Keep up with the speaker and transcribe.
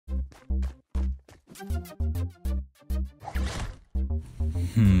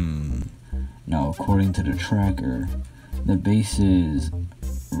Now according to the tracker, the base is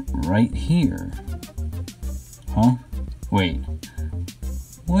right here. Huh? Wait.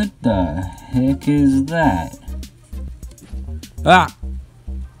 What the heck is that? Ah!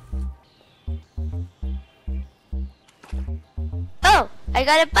 Oh, I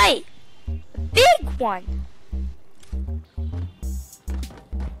got a bite. A big one.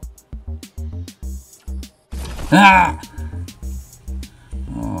 Ah!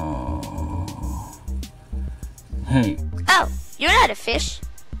 Oh. Hey. Oh, you're not a fish.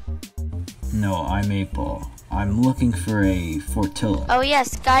 No, I'm 8-Ball. I'm looking for a Fortilla. Oh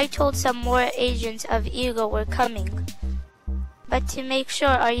yes, Guy told some more agents of Eagle were coming. But to make sure,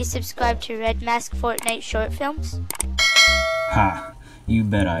 are you subscribed to Red Mask Fortnite short films? Ha! You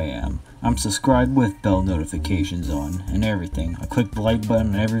bet I am. I'm subscribed with bell notifications on and everything. I click the like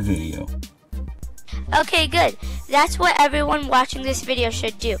button on every video. Okay, good. That's what everyone watching this video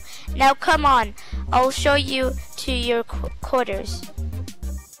should do. Now come on, I'll show you to your quarters.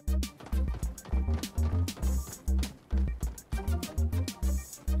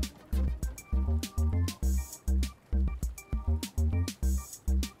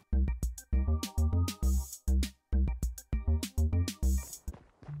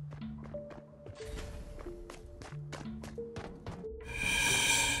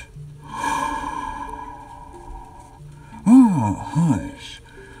 Oh, hush.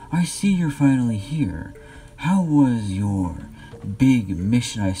 I see you're finally here. How was your big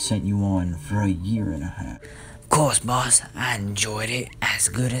mission I sent you on for a year and a half? Of course, boss. I enjoyed it as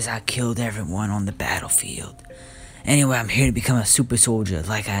good as I killed everyone on the battlefield. Anyway, I'm here to become a super soldier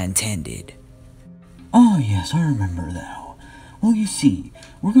like I intended. Oh yes, I remember now. Well, you see,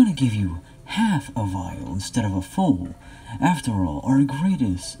 we're gonna give you half a vial instead of a full. After all, our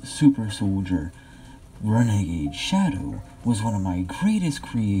greatest super soldier, Renegade Shadow, was one of my greatest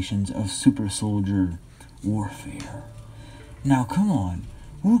creations of super soldier warfare. Now come on,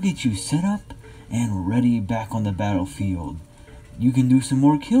 we'll get you set up and ready back on the battlefield. You can do some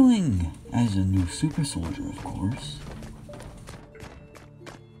more killing as a new super soldier, of course.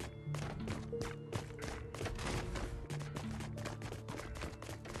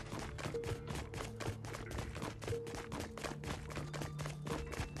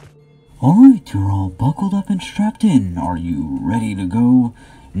 Alright, you're all buckled up and strapped in. Are you ready to go,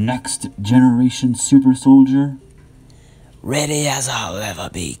 next generation super soldier? Ready as I'll ever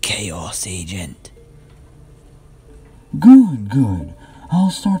be, Chaos Agent. Good, good. I'll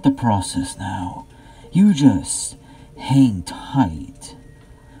start the process now. You just hang tight.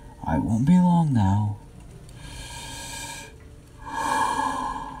 I won't be long now.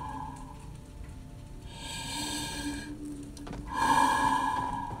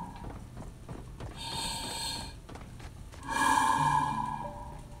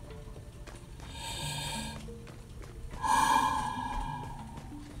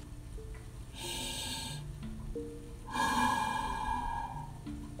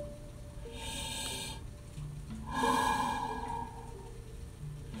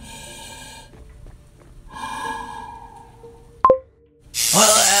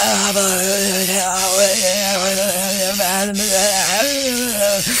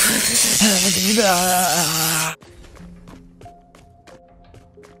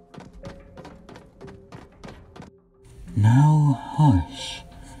 Now hush.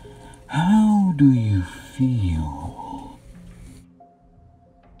 How do you feel?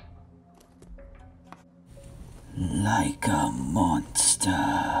 Like a monster.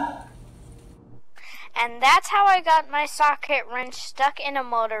 And that's how I got my socket wrench stuck in a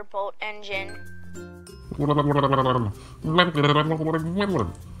motorboat engine.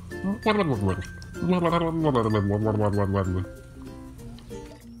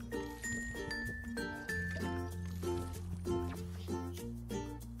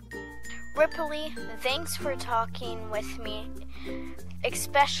 Ripley, thanks for talking with me,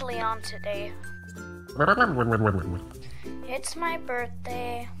 especially on today. It's my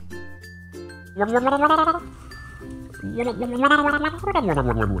birthday.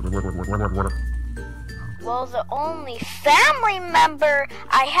 Well, the only family member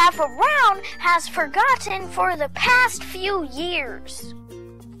I have around has forgotten for the past few years.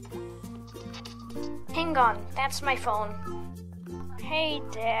 Hang on, that's my phone. Hey,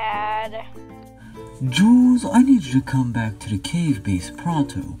 Dad. Jules, I need you to come back to the cave base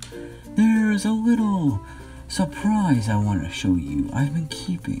pronto. There's a little surprise I want to show you I've been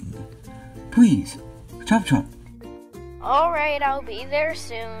keeping. Please, chop chop. Alright, I'll be there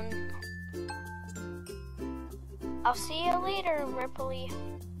soon. I'll see you later, Ripley.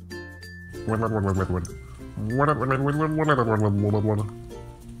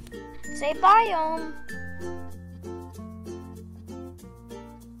 Say biome.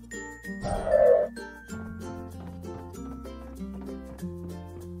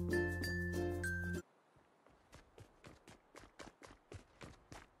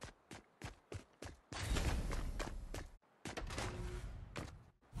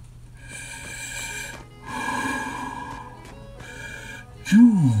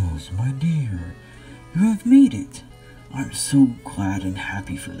 Jules, my dear, you have made it. I'm so glad and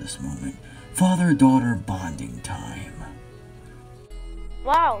happy for this moment. Father-daughter bonding time.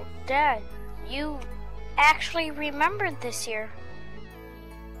 Wow, Dad, you actually remembered this year.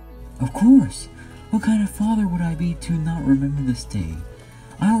 Of course. What kind of father would I be to not remember this day?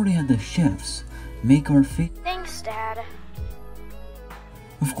 I already had the chefs make our fate. Thanks, Dad.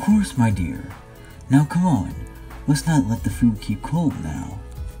 Of course, my dear. Now come on. Let's not let the food keep cold now.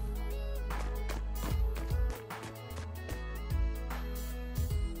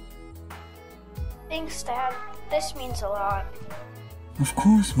 Thanks, Dad. This means a lot. Of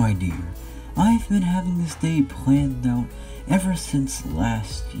course, my dear. I've been having this day planned out ever since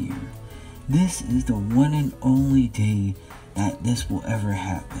last year. This is the one and only day that this will ever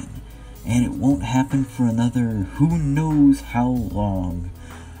happen. And it won't happen for another who knows how long.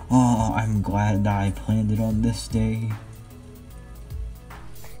 Oh, I'm glad that I planned it on this day.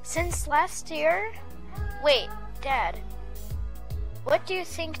 Since last year? Wait, Dad. What do you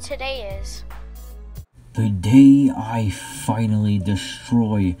think today is? The day I finally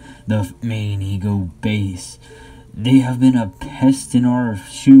destroy the main ego base. They have been a pest in our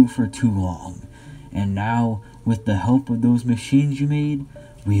shoe for too long. And now, with the help of those machines you made,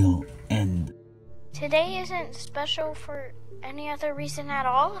 we'll end. Today isn't special for any other reason at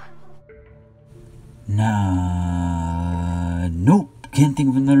all? Nah, nope, can't think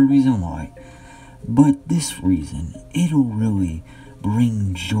of another reason why. But this reason, it'll really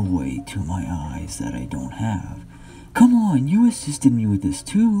bring joy to my eyes that I don't have. Come on, you assisted me with this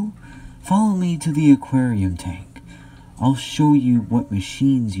too. Follow me to the aquarium tank. I'll show you what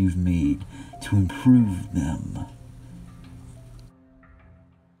machines you've made to improve them.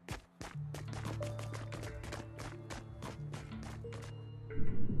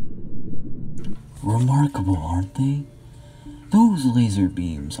 Remarkable, aren't they? Those laser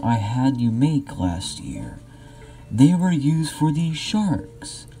beams I had you make last year, they were used for these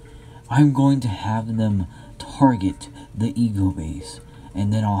sharks. I'm going to have them target the ego base,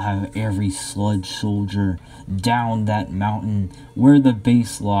 and then I'll have every sludge soldier down that mountain where the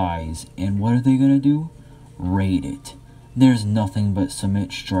base lies. And what are they gonna do? Raid it. There's nothing but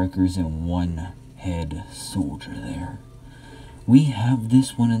cement strikers and one head soldier there. We have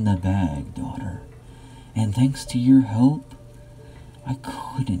this one in the bag, daughter. And thanks to your help, I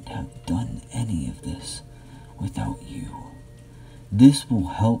couldn't have done any of this without you. This will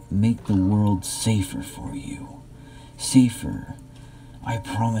help make the world safer for you. Safer. I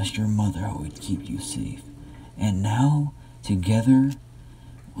promised your mother I would keep you safe. And now, together,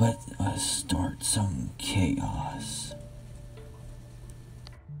 let us start some chaos.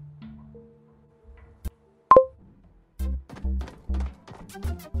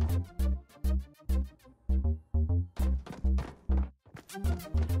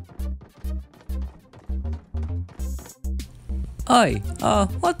 Oi,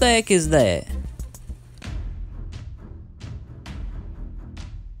 what the heck is that?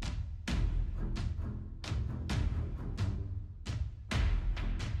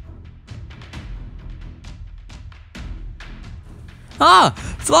 Ah!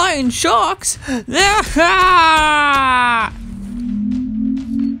 Flying sharks!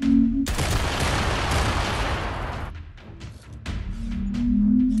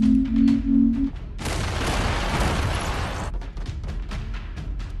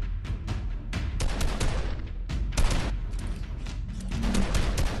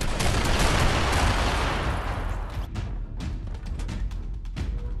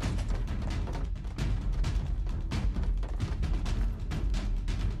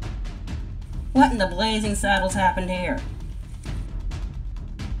 What in the blazing saddles happened here?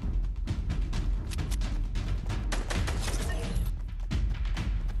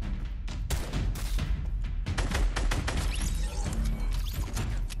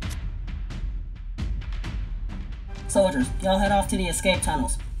 Soldiers, y'all head off to the escape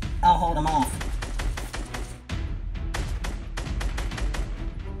tunnels. I'll hold them off.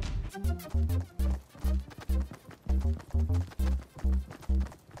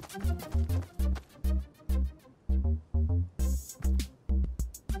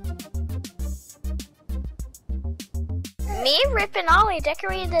 Me, Rip, and Ollie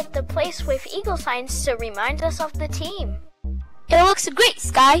decorated the place with eagle signs to remind us of the team. It looks great,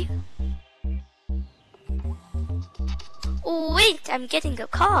 Sky. Ooh, wait, I'm getting a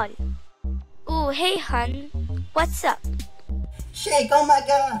call. Ooh, hey, hun. What's up? Shake, oh my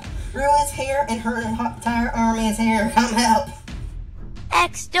god! Ruin's here and her entire army is here. Come help!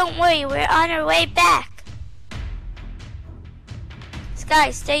 X, don't worry, we're on our way back.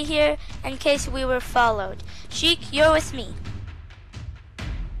 Sky, stay here in case we were followed. Sheik, you're with me.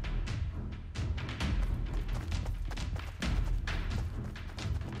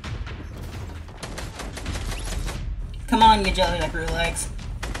 Come on, you jelly like legs.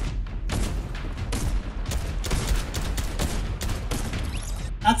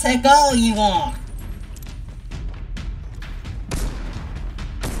 I'll take all you want.